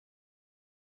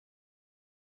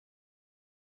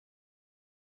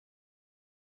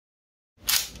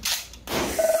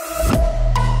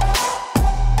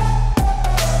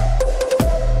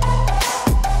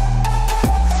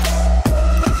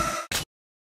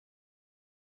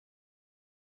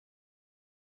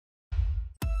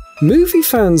Movie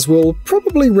fans will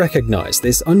probably recognize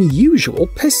this unusual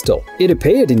pistol. It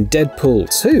appeared in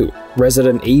Deadpool 2,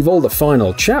 Resident Evil: The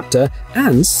Final Chapter,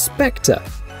 and Spectre.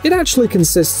 It actually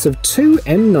consists of two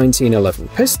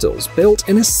M1911 pistols built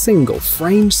in a single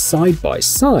frame side by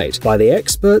side by the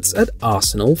experts at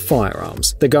Arsenal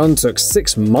Firearms. The gun took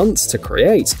 6 months to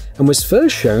create and was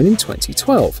first shown in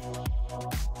 2012.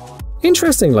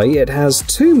 Interestingly, it has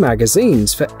 2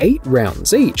 magazines for 8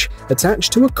 rounds each,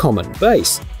 attached to a common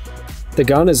base. The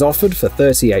gun is offered for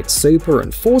 38 Super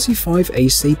and 45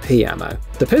 ACP ammo.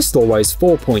 The pistol weighs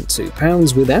 4.2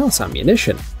 pounds without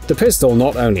ammunition. The pistol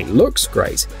not only looks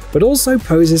great, but also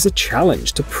poses a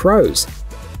challenge to pros.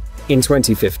 In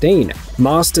 2015,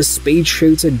 master speed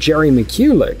shooter Jerry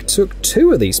McCulloch took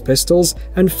 2 of these pistols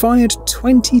and fired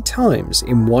 20 times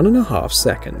in 1.5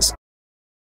 seconds.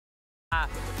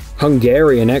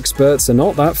 Hungarian experts are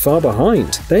not that far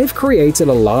behind. They've created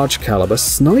a large-caliber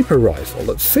sniper rifle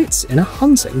that fits in a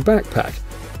hunting backpack.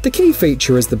 The key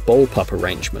feature is the bullpup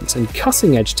arrangement and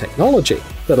cutting-edge technology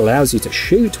that allows you to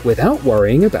shoot without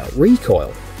worrying about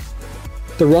recoil.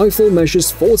 The rifle measures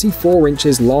 44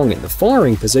 inches long in the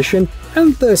firing position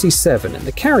and 37 in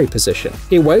the carry position.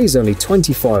 It weighs only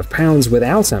 25 pounds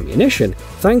without ammunition,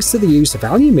 thanks to the use of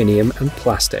aluminium and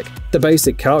plastic. The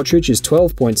basic cartridge is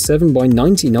 12.7 by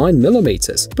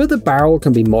 99mm, but the barrel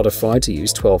can be modified to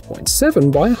use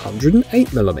 12.7 by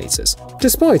 108mm.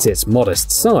 Despite its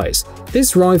modest size,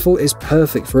 this rifle is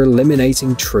perfect for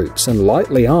eliminating troops and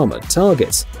lightly armored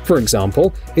targets. For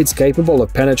example, it's capable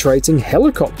of penetrating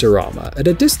helicopter armor at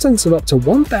a distance of up to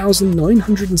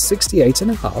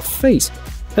 1,968.5 feet,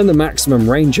 and the maximum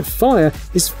range of fire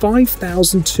is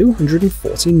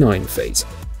 5,249 feet.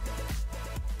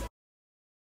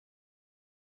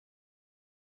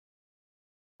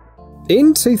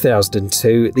 In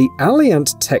 2002, the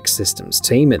Alliant Tech Systems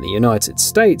team in the United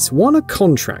States won a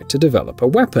contract to develop a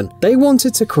weapon. They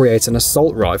wanted to create an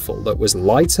assault rifle that was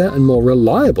lighter and more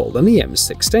reliable than the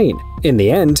M16. In the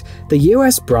end, the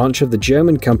US branch of the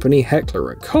German company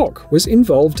Heckler & Koch was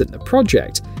involved in the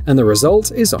project, and the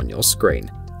result is on your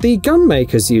screen. The gun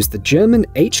makers used the German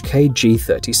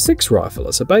HK-G36 rifle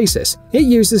as a basis. It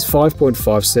uses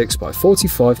 5.56 by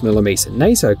 45mm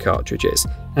NATO cartridges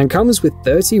and comes with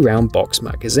 30-round box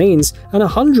magazines and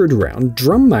 100-round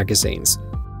drum magazines.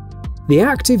 The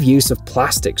active use of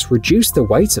plastics reduced the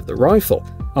weight of the rifle,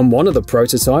 and one of the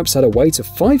prototypes had a weight of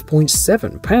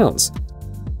 5.7 pounds.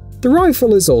 The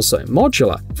rifle is also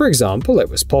modular. For example, it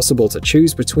was possible to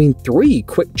choose between 3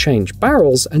 quick-change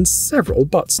barrels and several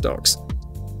buttstocks.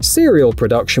 Serial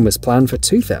production was planned for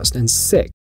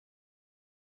 2006.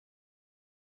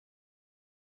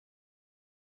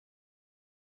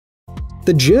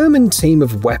 The German team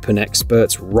of weapon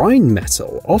experts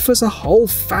Rheinmetall offers a whole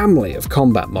family of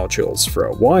combat modules for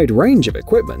a wide range of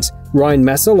equipment.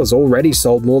 Rheinmetall has already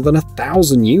sold more than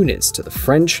 1,000 units to the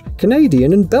French,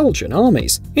 Canadian, and Belgian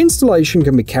armies. Installation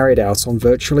can be carried out on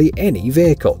virtually any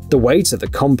vehicle. The weight of the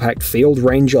compact Field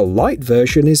Ranger light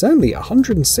version is only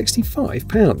 165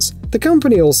 pounds. The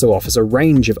company also offers a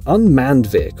range of unmanned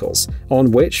vehicles,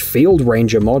 on which Field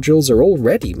Ranger modules are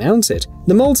already mounted.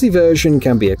 The multi-version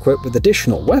can be equipped with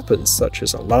additional weapons such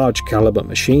as a large-caliber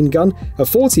machine gun, a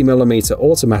 40mm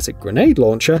automatic grenade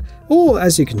launcher, or,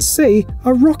 as you can see,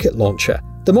 a rocket launcher.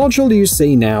 The module you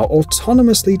see now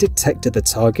autonomously detected the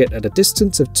target at a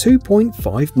distance of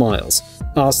 2.5 miles,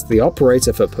 asked the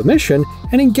operator for permission,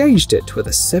 and engaged it with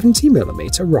a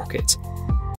 70mm rocket.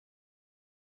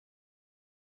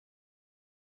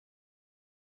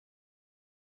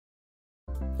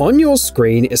 On your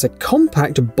screen is a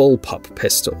compact bullpup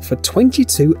pistol for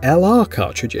 22 LR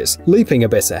cartridges. Leaping a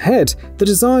bit ahead, the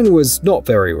design was not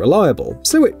very reliable,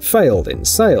 so it failed in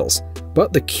sales.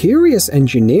 But the curious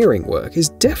engineering work is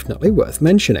definitely worth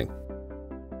mentioning.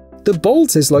 The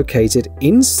bolt is located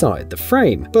inside the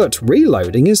frame, but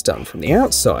reloading is done from the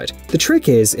outside. The trick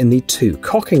is in the 2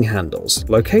 cocking handles,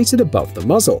 located above the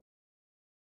muzzle.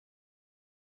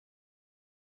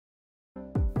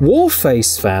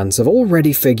 Warface fans have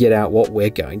already figured out what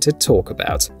we're going to talk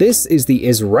about. This is the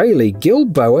Israeli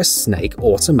Gilboa Snake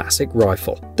automatic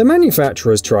rifle. The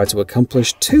manufacturers try to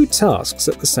accomplish 2 tasks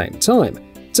at the same time,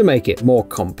 to make it more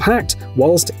compact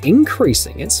whilst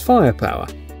increasing its firepower.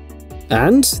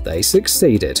 And they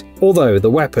succeeded, although the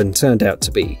weapon turned out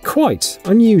to be quite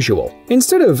unusual.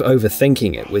 Instead of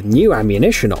overthinking it with new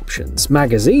ammunition options,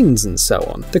 magazines, and so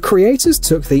on, the creators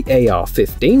took the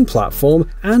AR-15 platform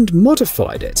and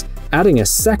modified it, adding a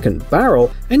second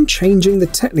barrel and changing the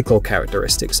technical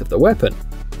characteristics of the weapon.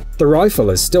 The rifle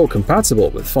is still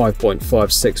compatible with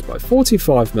 5.56 by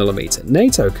 45mm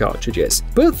NATO cartridges,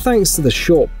 but thanks to the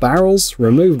short barrels,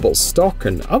 removable stock,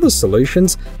 and other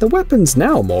solutions, the weapon's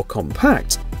now more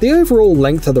compact. The overall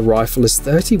length of the rifle is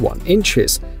 31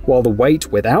 inches, while the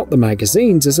weight without the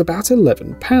magazines is about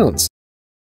 11 pounds.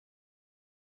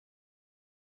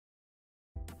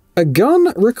 A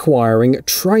gun requiring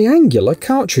triangular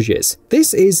cartridges.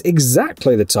 This is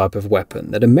exactly the type of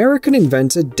weapon that American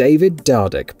inventor David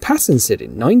Dardick patented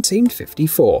in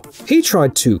 1954. He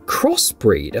tried to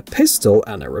crossbreed a pistol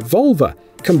and a revolver,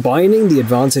 combining the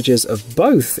advantages of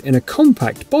both in a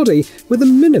compact body with a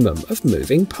minimum of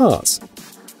moving parts.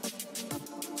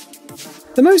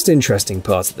 The most interesting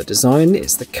part of the design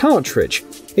is the cartridge.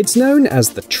 It's known as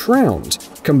the tround,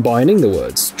 combining the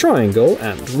words triangle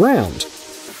and round.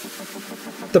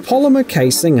 The polymer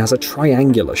casing has a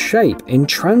triangular shape in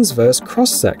transverse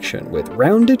cross-section with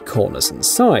rounded corners and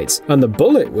sides, and the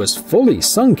bullet was fully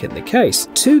sunk in the case.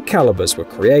 Two calibers were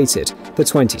created, the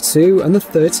 .22 and the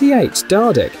 .38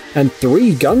 Dardick, and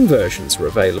 3 gun versions were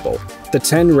available: the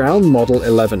 10-round Model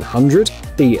 1100,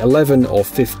 the 11 or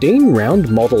 15-round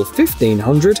Model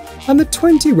 1500, and the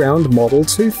 20-round Model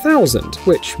 2000,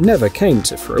 which never came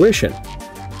to fruition.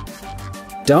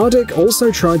 Dardick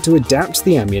also tried to adapt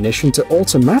the ammunition to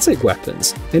automatic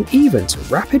weapons and even to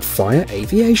rapid-fire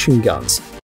aviation guns.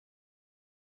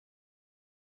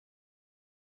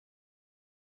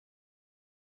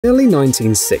 Early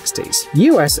 1960s,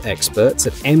 US experts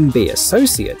at MB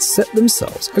Associates set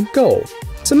themselves a goal: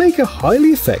 to make a highly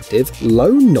effective,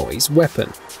 low-noise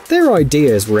weapon. Their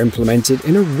ideas were implemented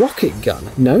in a rocket gun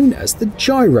known as the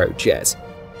gyrojet.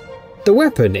 The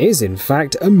weapon is, in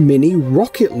fact, a mini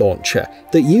rocket launcher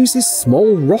that uses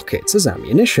small rockets as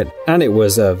ammunition, and it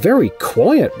was a very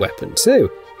quiet weapon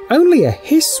too. Only a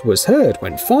hiss was heard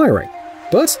when firing.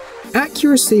 But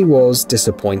accuracy was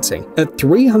disappointing. At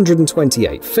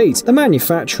 328 feet, the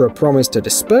manufacturer promised a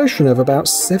dispersion of about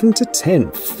 7 to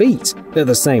 10 feet. At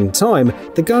the same time,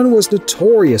 the gun was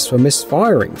notorious for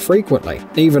misfiring frequently.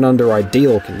 Even under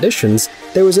ideal conditions,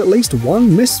 there was at least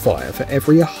one misfire for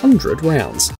every 100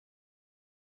 rounds.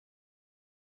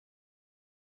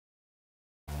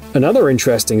 Another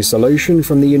interesting solution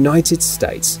from the United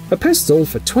States, a pistol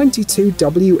for 22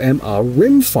 WMR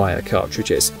rimfire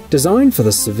cartridges. Designed for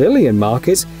the civilian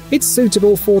market, it's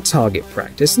suitable for target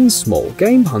practice and small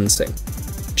game hunting.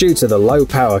 Due to the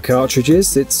low-power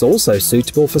cartridges, it's also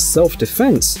suitable for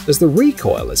self-defense, as the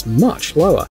recoil is much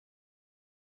lower.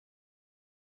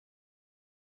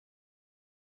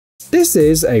 This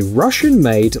is a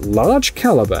Russian-made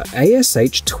large-caliber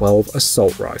ASH-12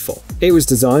 assault rifle. It was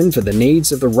designed for the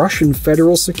needs of the Russian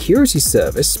Federal Security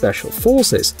Service Special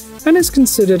Forces, and is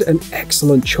considered an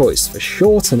excellent choice for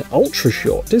short and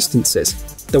ultra-short distances.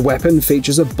 The weapon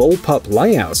features a bullpup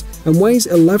layout and weighs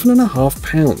 11.5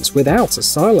 pounds without a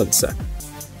silencer.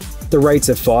 The rate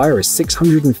of fire is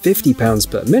 650 pounds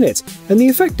per minute, and the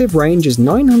effective range is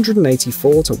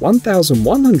 984 to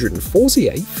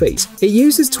 1,148 feet. It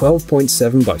uses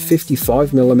 12.7 by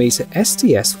 55mm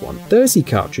STS-130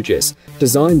 cartridges,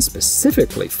 designed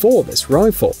specifically for this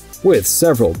rifle, with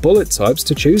several bullet types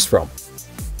to choose from.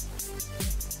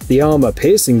 The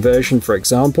armor-piercing version, for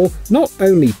example, not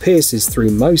only pierces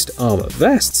through most armor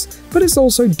vests, but it's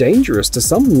also dangerous to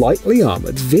some lightly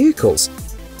armored vehicles.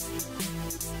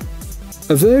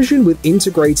 A version with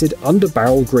integrated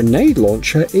underbarrel grenade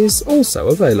launcher is also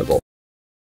available.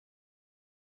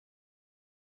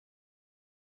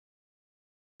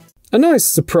 A nice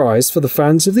surprise for the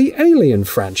fans of the Alien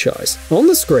franchise. On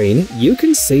the screen, you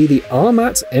can see the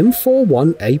Armat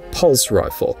M41A pulse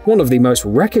rifle, one of the most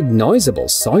recognizable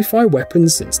sci-fi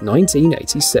weapons since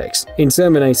 1986. In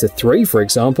Terminator 3, for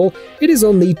example, it is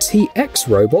on the TX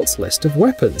robot's list of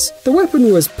weapons. The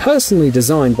weapon was personally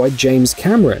designed by James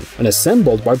Cameron and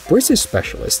assembled by British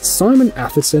specialists Simon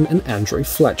Atherton and Andrew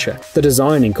Fletcher. The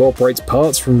design incorporates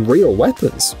parts from real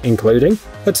weapons, including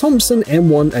a Thompson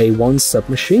M1A1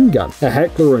 submachine gun, a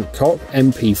Heckler & Koch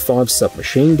MP5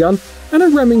 submachine gun, and a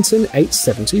Remington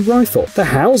 870 rifle. The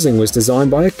housing was designed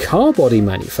by a car body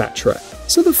manufacturer,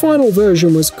 so the final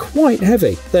version was quite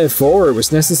heavy. Therefore, it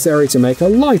was necessary to make a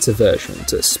lighter version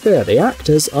to spare the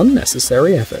actors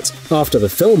unnecessary effort. After the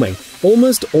filming,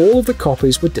 almost all of the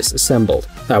copies were disassembled.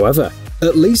 However,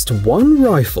 at least one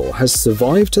rifle has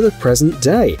survived to the present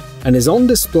day and is on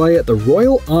display at the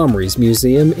Royal Armouries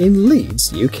Museum in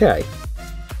Leeds, UK.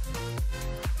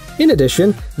 In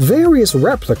addition, various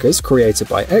replicas created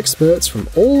by experts from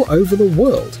all over the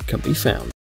world can be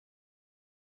found.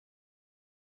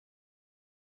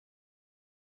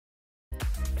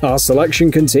 Our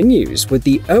selection continues with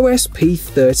the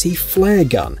OSP-30 flare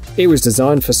gun. It was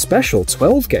designed for special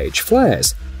 12-gauge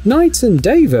flares. Night and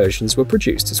day versions were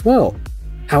produced as well.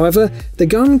 However, the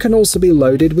gun can also be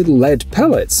loaded with lead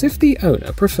pellets if the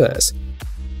owner prefers.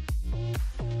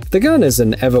 The gun is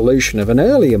an evolution of an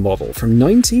earlier model from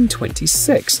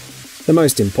 1926. The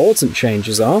most important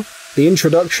changes are the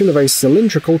introduction of a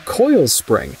cylindrical coil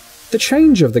spring, the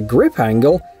change of the grip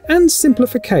angle, and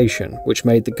simplification, which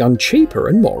made the gun cheaper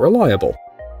and more reliable.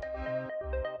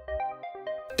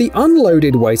 The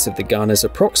unloaded weight of the gun is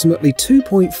approximately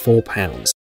 2.4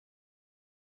 pounds.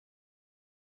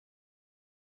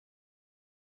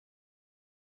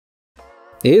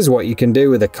 Here's what you can do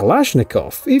with a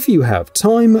Kalashnikov if you have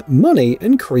time, money,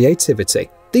 and creativity.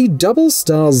 The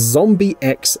Double-Star Zombie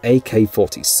X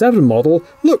AK-47 model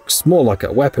looks more like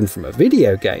a weapon from a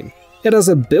video game. It has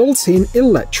a built-in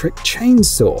electric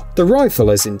chainsaw. The rifle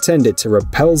is intended to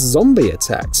repel zombie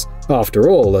attacks.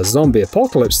 After all, the zombie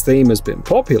apocalypse theme has been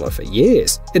popular for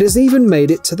years. It has even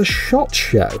made it to the SHOT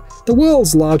Show, the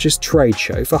world's largest trade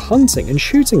show for hunting and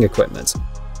shooting equipment.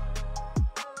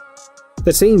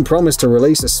 The team promised to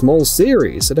release a small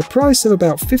series at a price of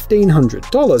about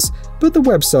 $1,500, but the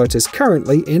website is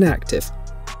currently inactive.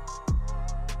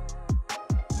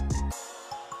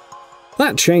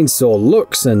 That chainsaw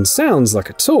looks and sounds like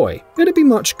a toy. It'd be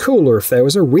much cooler if there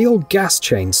was a real gas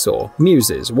chainsaw,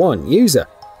 muses one user.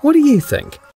 What do you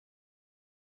think?